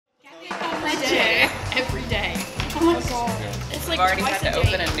already had to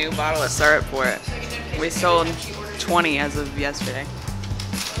open a new bottle of syrup for it. We sold 20 as of yesterday.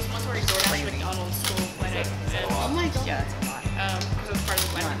 Oh my god. Yeah, that's a lot. Because it was part of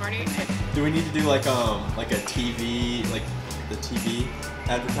the wedding party. Do we need to do like a TV, like the TV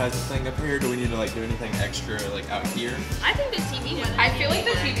advertising thing up here? Do we need to like do anything extra like out here? I think the TV one. I feel like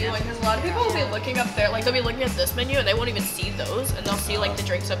the TV one, because a lot of people will be looking up there, like they'll be looking at this menu and they won't even see those, and they'll see like the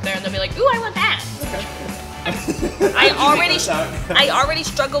drinks up there and they'll be like, ooh, I want that. I already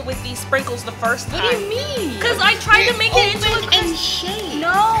struggled with these sprinkles the first time. What do you mean? Because I tried to make it into a and shape.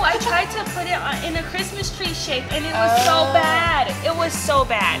 No, I tried to put it in a Christmas tree shape, and it was so bad. It was so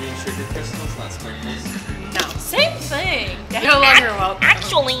bad. You mean sugar crystals, not sprinkles? No, same thing. No longer welcome.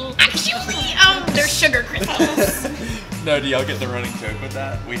 Actually, they're sugar crystals. No, do y'all get the running joke with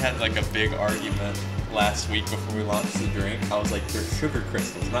that? We had like a big argument last week before we launched the drink. I was like, they're sugar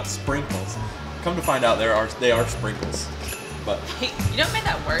crystals, not sprinkles. Come to find out, they are sprinkles. But You know what made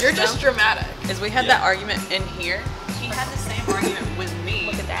that worse? You're just dramatic. Is we had that argument in here. He had the same argument with me.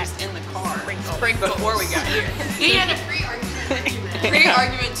 Look at that. Just in the car. Sprinkles. Before we got here. He had a pre-argument.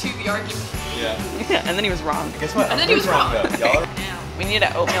 Pre-argument to the argument. yeah. And then he was wrong. Guess what? And then he was wrong. Though. Y'all are We need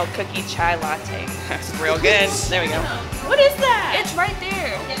an oatmeal cookie chai latte. That's real good. There we go. what is that? It's right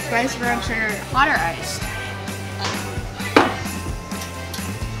there. Rice, brown sugar, water ice.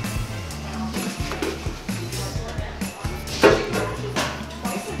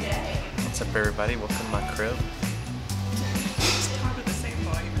 What's up, everybody? Welcome to my crib.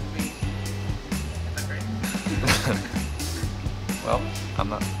 Well, I'm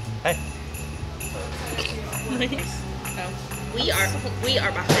not. Hey. We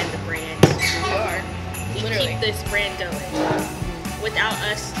are behind the brand. You are. We Literally. keep this brand going. Without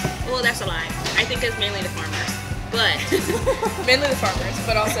us, well, that's a lie. I think it's mainly the farmers. But Mainly the farmers,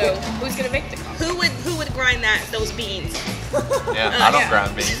 but also who's gonna make the coffee? who would grind those beans? Yeah, I don't yeah.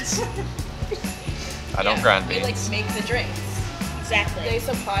 grind beans. I don't grind We like beans. make the drinks. Exactly. They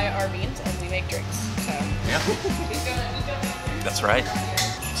supply our beans and we make drinks. So Yeah, that's right.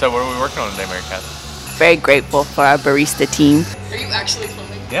 So what are we working on today, Mary Kat? Very grateful for our barista team. are you actually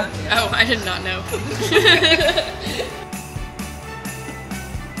filming? Yeah. Oh, I did not know.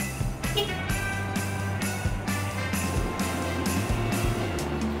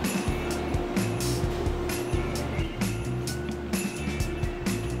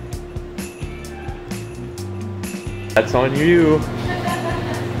 That's on you.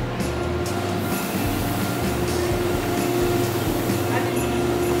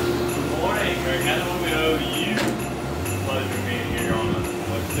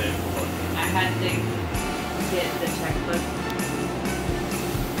 I had to get the checkbook.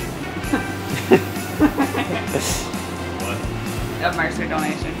 Of Mercer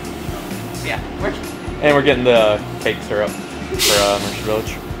donation. Yeah, And we're getting the cake syrup for Mercer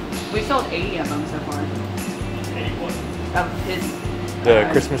Village. we sold 80 of them so far. 81. Of his The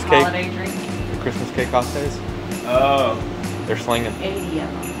Christmas cake. holiday drink. The Christmas cake lattes. Oh, They're slinging. 80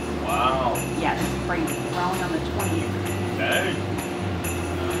 of them. wow. Yeah, it's crazy. We're only on the 20th. Dang.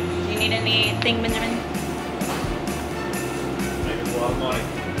 Do you need anything, Benjamin? Making a lot of money.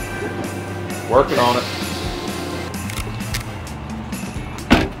 Working on it.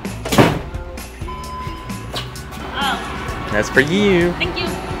 Oh, That's for you. thank you.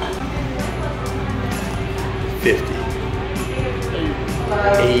 50.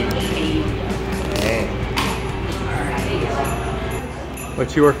 80. Dang.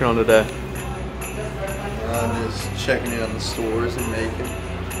 What you working on today? I'm just checking in on the stores in Macon.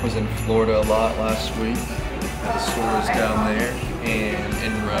 Was in Florida a lot last week. The stores down there and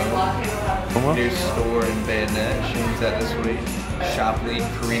in Rome. New store in Bayonet. She was at this week. Shop lead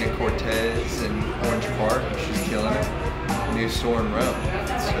Karina Cortez in Orange Park. She's killing it. New store in Rome.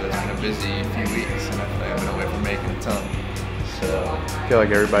 So it's been a busy few weeks, and I feel like I've been away from Macon a ton. So I feel like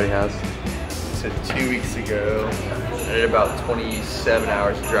everybody has. So 2 weeks ago, I did about 27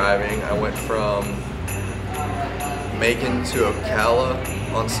 hours driving. I went from Macon to Ocala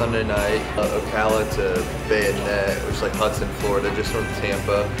on Sunday night, Ocala to Bayonet, which is like Hudson, Florida, just north of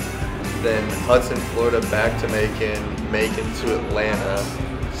Tampa. Then Hudson, Florida, back to Macon, Macon to Atlanta,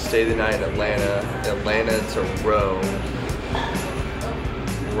 stayed the night in Atlanta, Atlanta to Rome,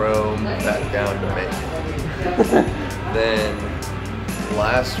 Rome back down to Macon. Then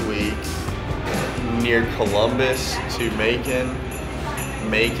last week, near Columbus to Macon,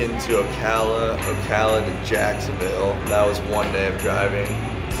 Macon to Ocala, Ocala to Jacksonville. That was 1 day of driving.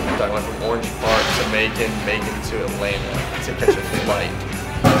 So I went from Orange Park to Macon, Macon to Atlanta to catch a flight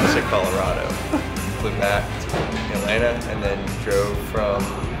to Colorado. Flew back to Atlanta and then drove from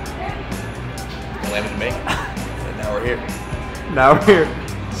Atlanta to Macon. And now we're here. Now we're here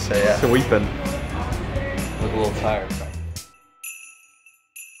So yeah, sweeping. look a little tired.